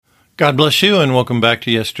God bless you and welcome back to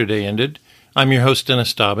Yesterday Ended. I'm your host,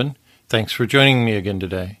 Dennis Dobbin. Thanks for joining me again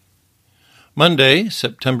today. Monday,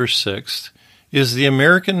 September 6th, is the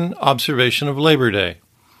American Observation of Labor Day.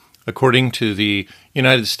 According to the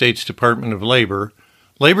United States Department of Labor,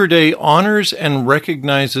 Labor Day honors and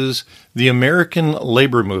recognizes the American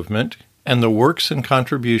labor movement and the works and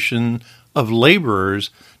contribution of laborers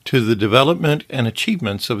to the development and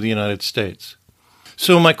achievements of the United States.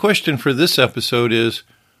 So my question for this episode is,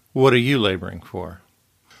 what are you laboring for?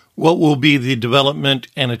 What will be the development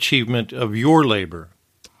and achievement of your labor?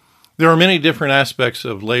 There are many different aspects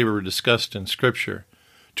of labor discussed in Scripture.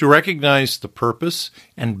 To recognize the purpose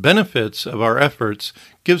and benefits of our efforts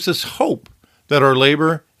gives us hope that our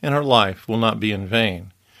labor and our life will not be in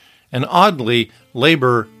vain. And oddly,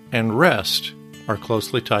 labor and rest are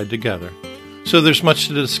closely tied together. So there's much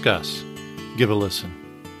to discuss. Give a listen.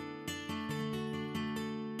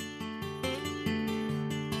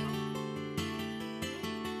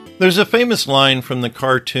 There's a famous line from the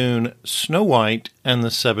cartoon Snow White and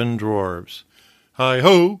the Seven Dwarfs.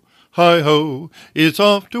 Hi-ho, it's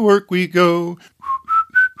off to work we go.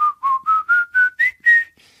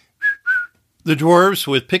 The dwarves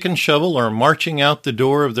with pick and shovel are marching out the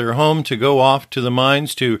door of their home to go off to the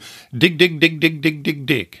mines to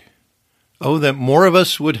dig. Oh, that more of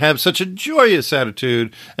us would have such a joyous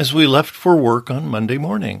attitude as we left for work on Monday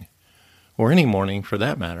morning, or any morning for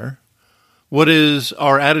that matter. What is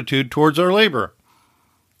our attitude towards our labor?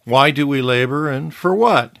 Why do we labor and for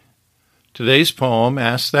what? Today's poem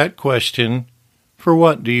asks that question, for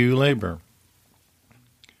what do you labor?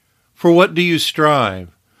 For what do you strive?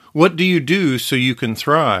 What do you do so you can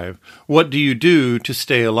thrive? What do you do to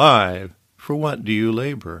stay alive? For what do you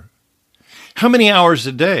labor? How many hours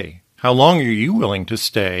a day? How long are you willing to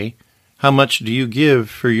stay? How much do you give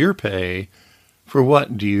for your pay? For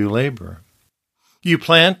what do you labor? You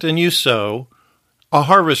plant and you sow, a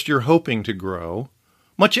harvest you're hoping to grow,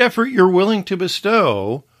 much effort you're willing to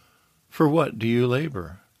bestow. For what do you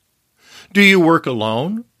labor? Do you work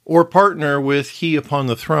alone or partner with He upon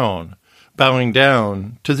the throne, bowing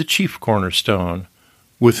down to the chief cornerstone?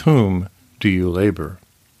 With whom do you labor?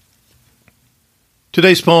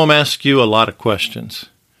 Today's poem asks you a lot of questions.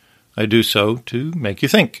 I do so to make you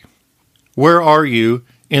think. Where are you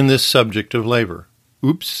in this subject of labor?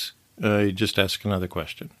 Oops. I just asked another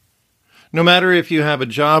question. No matter if you have a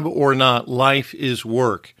job or not, life is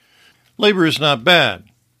work. Labor is not bad.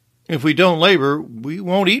 If we don't labor, we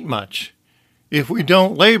won't eat much. If we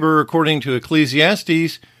don't labor, according to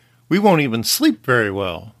Ecclesiastes, we won't even sleep very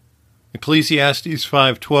well. Ecclesiastes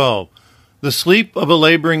 5:12. The sleep of a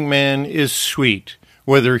laboring man is sweet,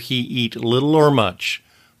 whether he eat little or much,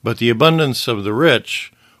 but the abundance of the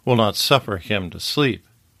rich will not suffer him to sleep.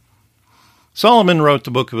 Solomon wrote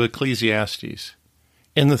the book of Ecclesiastes.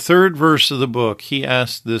 In the 3rd verse of the book, he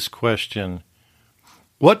asked this question,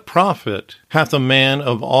 What profit hath a man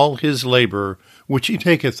of all his labor which he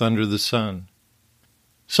taketh under the sun?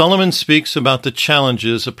 Solomon speaks about the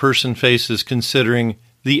challenges a person faces considering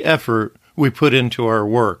the effort we put into our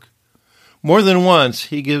work. More than once,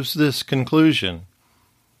 he gives this conclusion,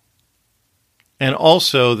 and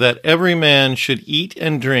also that every man should eat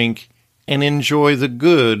and drink and enjoy the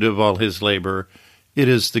good of all his labor. It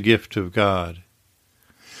is the gift of God.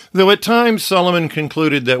 Though at times Solomon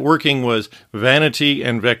concluded that working was vanity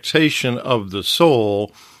and vexation of the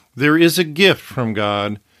soul, there is a gift from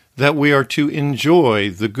God that we are to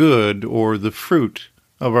enjoy the good or the fruit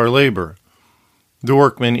of our labor. The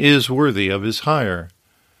workman is worthy of his hire.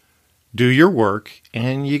 Do your work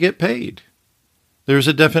and you get paid. There's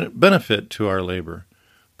a definite benefit to our labor.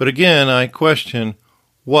 But again, I question,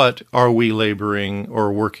 what are we laboring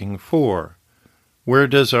or working for? Where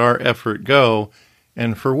does our effort go,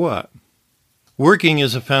 and for what? Working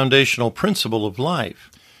is a foundational principle of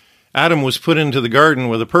life. Adam was put into the garden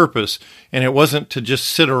with a purpose, and it wasn't to just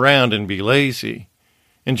sit around and be lazy.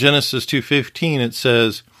 In Genesis 2:15 it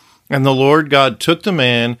says, And the Lord God took the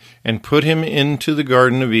man and put him into the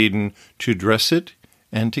Garden of Eden to dress it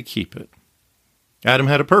and to keep it. Adam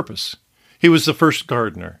had a purpose. He was the first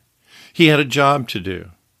gardener. He had a job to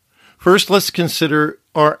do. First, let's consider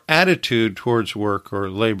our attitude towards work or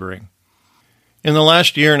laboring. In the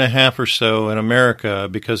last year and a half or so in America,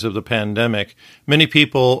 because of the pandemic, many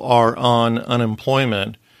people are on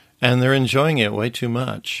unemployment, and they're enjoying it way too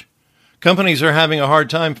much. Companies are having a hard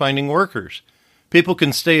time finding workers. People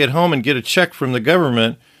can stay at home and get a check from the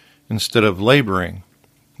government instead of laboring.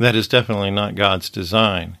 That is definitely not God's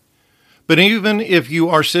design. But even if you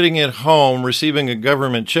are sitting at home receiving a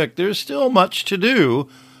government check, there's still much to do,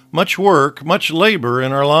 much work, much labor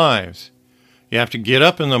in our lives. You have to get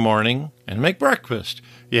up in the morning and make breakfast.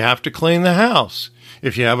 You have to clean the house.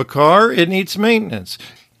 If you have a car, it needs maintenance.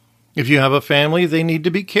 If you have a family, they need to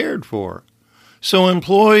be cared for. So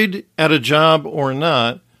employed at a job or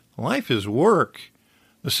not, life is work.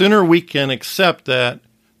 The sooner we can accept that,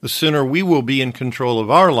 the sooner we will be in control of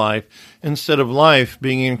our life instead of life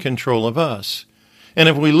being in control of us. And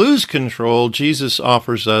if we lose control, Jesus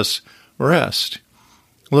offers us rest.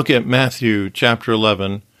 Look at Matthew chapter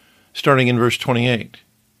 11, starting in verse 28.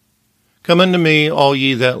 Come unto me, all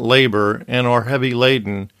ye that labor and are heavy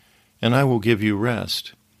laden, and I will give you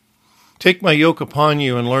rest. Take my yoke upon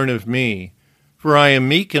you and learn of me, for I am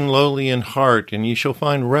meek and lowly in heart, and ye shall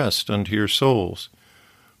find rest unto your souls.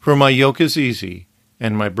 For my yoke is easy,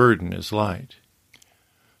 and my burden is light.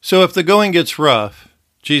 So if the going gets rough,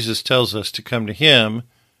 Jesus tells us to come to him,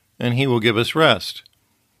 and he will give us rest.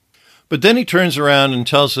 But then he turns around and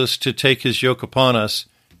tells us to take his yoke upon us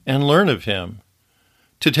and learn of him.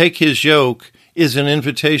 To take his yoke is an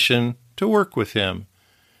invitation to work with him,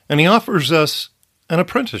 and he offers us an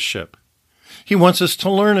apprenticeship. He wants us to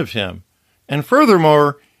learn of him, and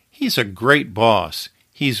furthermore, he's a great boss.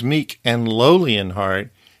 He's meek and lowly in heart,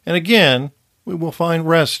 and again, we will find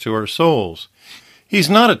rest to our souls. He's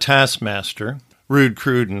not a taskmaster, rude,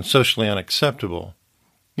 crude, and socially unacceptable.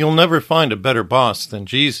 You'll never find a better boss than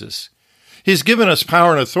Jesus. He's given us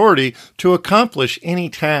power and authority to accomplish any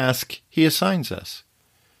task he assigns us.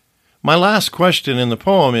 My last question in the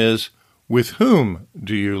poem is, with whom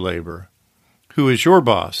do you labor? Who is your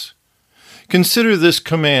boss? Consider this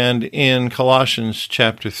command in Colossians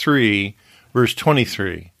chapter 3, verse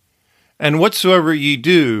 23. And whatsoever ye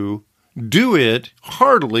do, do it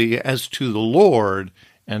heartily as to the Lord,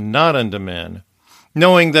 and not unto men,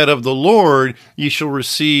 knowing that of the Lord ye shall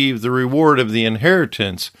receive the reward of the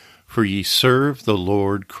inheritance, for ye serve the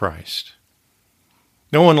Lord Christ.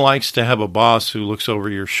 No one likes to have a boss who looks over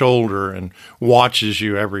your shoulder and watches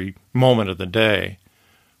you every moment of the day.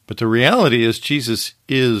 But the reality is Jesus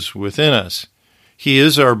is within us. He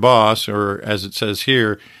is our boss, or as it says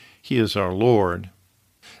here, he is our Lord.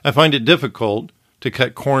 I find it difficult to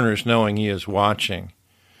cut corners knowing he is watching.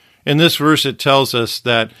 In this verse, it tells us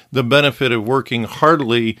that the benefit of working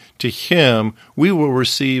heartily to him, we will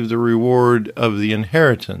receive the reward of the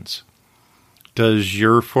inheritance. Does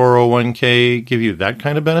your 401k give you that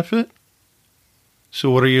kind of benefit?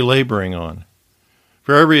 So what are you laboring on?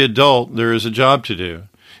 For every adult, there is a job to do.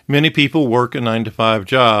 Many people work a 9-to-5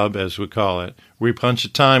 job, as we call it. We punch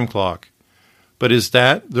a time clock. But is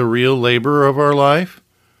that the real labor of our life?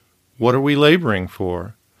 What are we laboring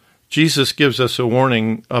for? Jesus gives us a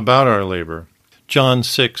warning about our labor. John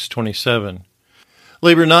 6:27.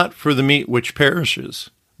 Labor not for the meat which perishes,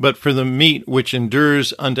 but for the meat which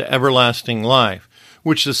endures unto everlasting life,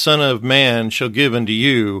 which the Son of Man shall give unto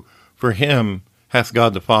you, for him hath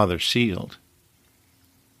God the Father sealed.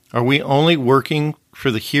 Are we only working for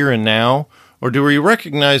the here and now, or do we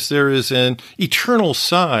recognize there is an eternal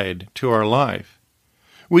side to our life?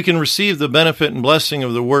 We can receive the benefit and blessing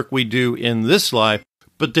of the work we do in this life,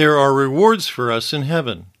 but there are rewards for us in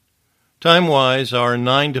heaven. Time-wise, our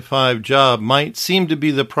 9-to-5 job might seem to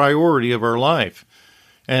be the priority of our life,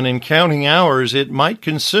 and in counting hours, it might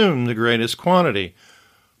consume the greatest quantity.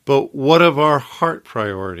 But what of our heart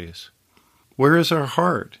priorities? Where is our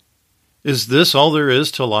heart? Is this all there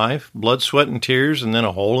is to life? Blood, sweat, and tears, and then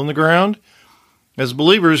a hole in the ground? As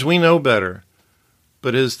believers, we know better.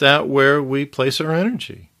 But is that where we place our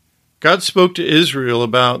energy? God spoke to Israel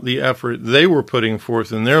about the effort they were putting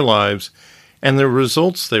forth in their lives and the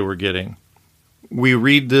results they were getting. We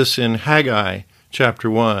read this in Haggai chapter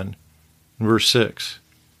 1, verse 6.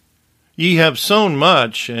 Ye have sown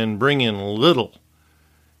much, and bring in little.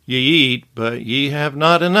 Ye eat, but ye have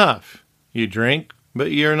not enough. Ye drink,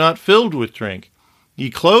 but ye are not filled with drink. Ye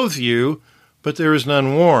clothe you, but there is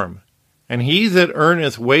none warm. And he that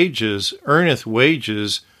earneth wages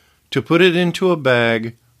to put it into a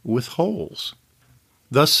bag with holes.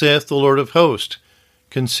 Thus saith the Lord of hosts,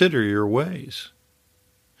 consider your ways.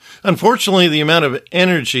 Unfortunately, the amount of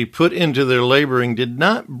energy put into their laboring did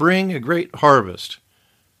not bring a great harvest.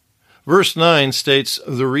 Verse 9 states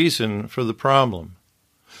the reason for the problem.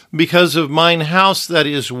 Because of mine house that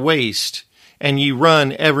is waste, and ye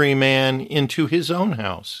run every man into his own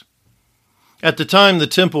house. At the time, the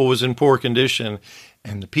temple was in poor condition,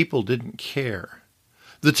 and the people didn't care.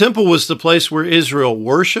 The temple was the place where Israel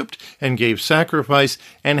worshiped and gave sacrifice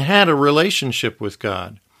and had a relationship with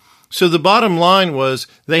God. So the bottom line was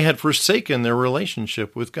they had forsaken their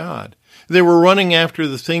relationship with God. They were running after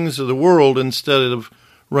the things of the world instead of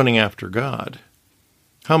running after God.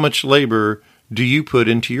 How much labor do you put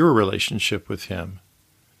into your relationship with him?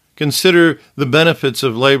 Consider the benefits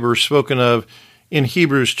of labor spoken of in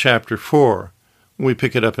Hebrews chapter 4. We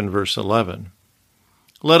pick it up in verse 11.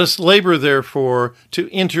 Let us labor, therefore, to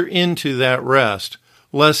enter into that rest,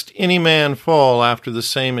 lest any man fall after the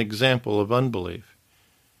same example of unbelief.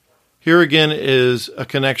 Here again is a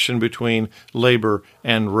connection between labor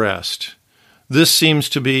and rest. This seems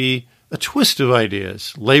to be a twist of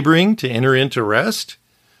ideas. Laboring to enter into rest?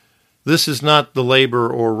 This is not the labor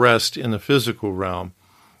or rest in the physical realm.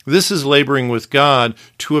 This is laboring with God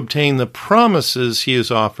to obtain the promises he has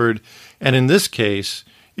offered, and in this case,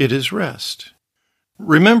 it is rest.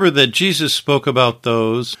 Remember that Jesus spoke about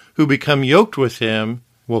those who become yoked with him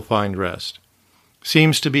will find rest.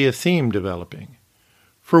 Seems to be a theme developing.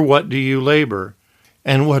 For what do you labor,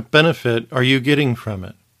 and what benefit are you getting from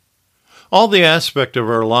it? All the aspects of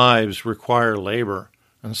our lives require labor,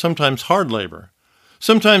 and sometimes hard labor.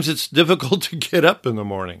 Sometimes it's difficult to get up in the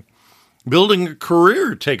morning. Building a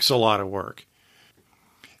career takes a lot of work.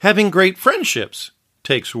 Having great friendships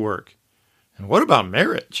takes work. And what about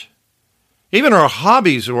marriage? Even our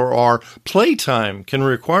hobbies or our playtime can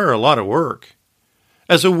require a lot of work.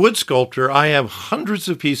 As a wood sculptor, I have hundreds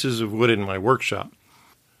of pieces of wood in my workshop.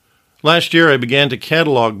 Last year, I began to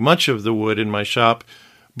catalog much of the wood in my shop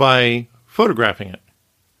by photographing it.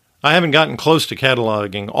 I haven't gotten close to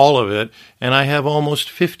cataloging all of it, and I have almost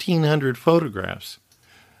 1,500 photographs.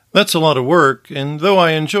 That's a lot of work, and though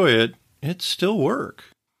I enjoy it, it's still work.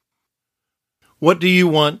 What do you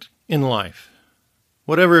want in life?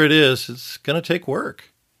 Whatever it is, it's going to take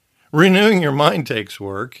work. Renewing your mind takes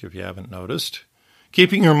work, if you haven't noticed.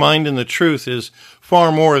 Keeping your mind in the truth is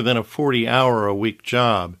far more than a 40-hour-a-week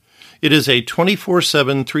job. It is a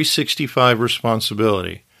 24/7, 365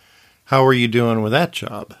 responsibility. How are you doing with that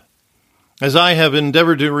job? As I have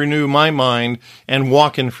endeavored to renew my mind and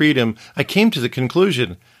walk in freedom, I came to the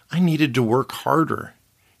conclusion I needed to work harder.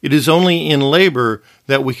 It is only in labor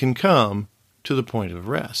that we can come to the point of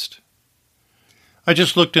rest. I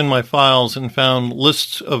just looked in my files and found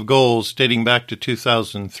lists of goals dating back to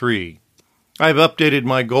 2003. I've updated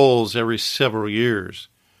my goals every several years.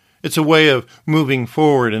 It's a way of moving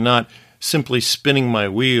forward and not simply spinning my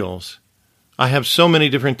wheels. I have so many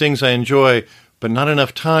different things I enjoy, but not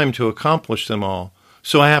enough time to accomplish them all,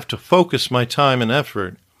 so I have to focus my time and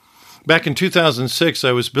effort. Back in 2006,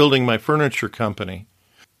 I was building my furniture company.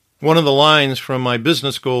 One of the lines from my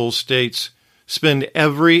business goals states, "Spend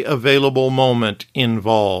every available moment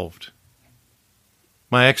involved."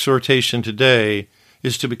 My exhortation today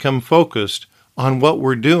is to become focused on what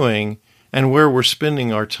we're doing and where we're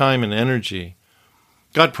spending our time and energy.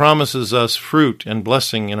 God promises us fruit and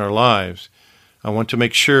blessing in our lives. I want to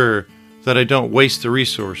make sure that I don't waste the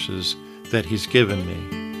resources that He's given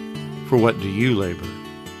me. For what do you labor?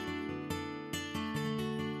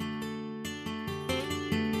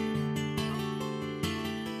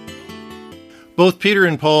 Both Peter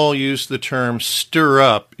and Paul used the term stir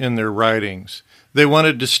up in their writings. They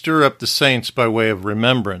wanted to stir up the saints by way of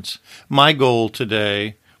remembrance. My goal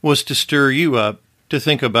today was to stir you up to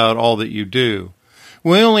think about all that you do.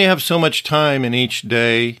 We only have so much time in each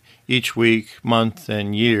day, each week, month,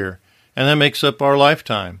 and year, and that makes up our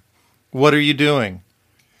lifetime. What are you doing?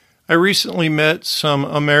 I recently met some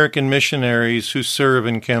American missionaries who serve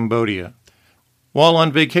in Cambodia. While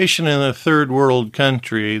on vacation in a third world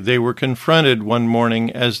country, they were confronted one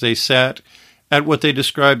morning as they sat at what they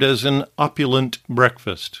described as an opulent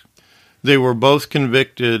breakfast. They were both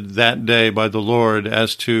convicted that day by the Lord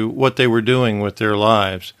as to what they were doing with their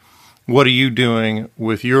lives. What are you doing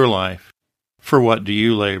with your life? For what do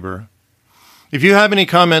you labor? If you have any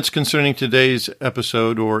comments concerning today's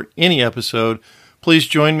episode or any episode, please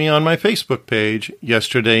join me on my Facebook page,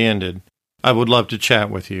 Yesterday Ended. I would love to chat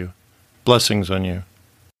with you. Blessings on you.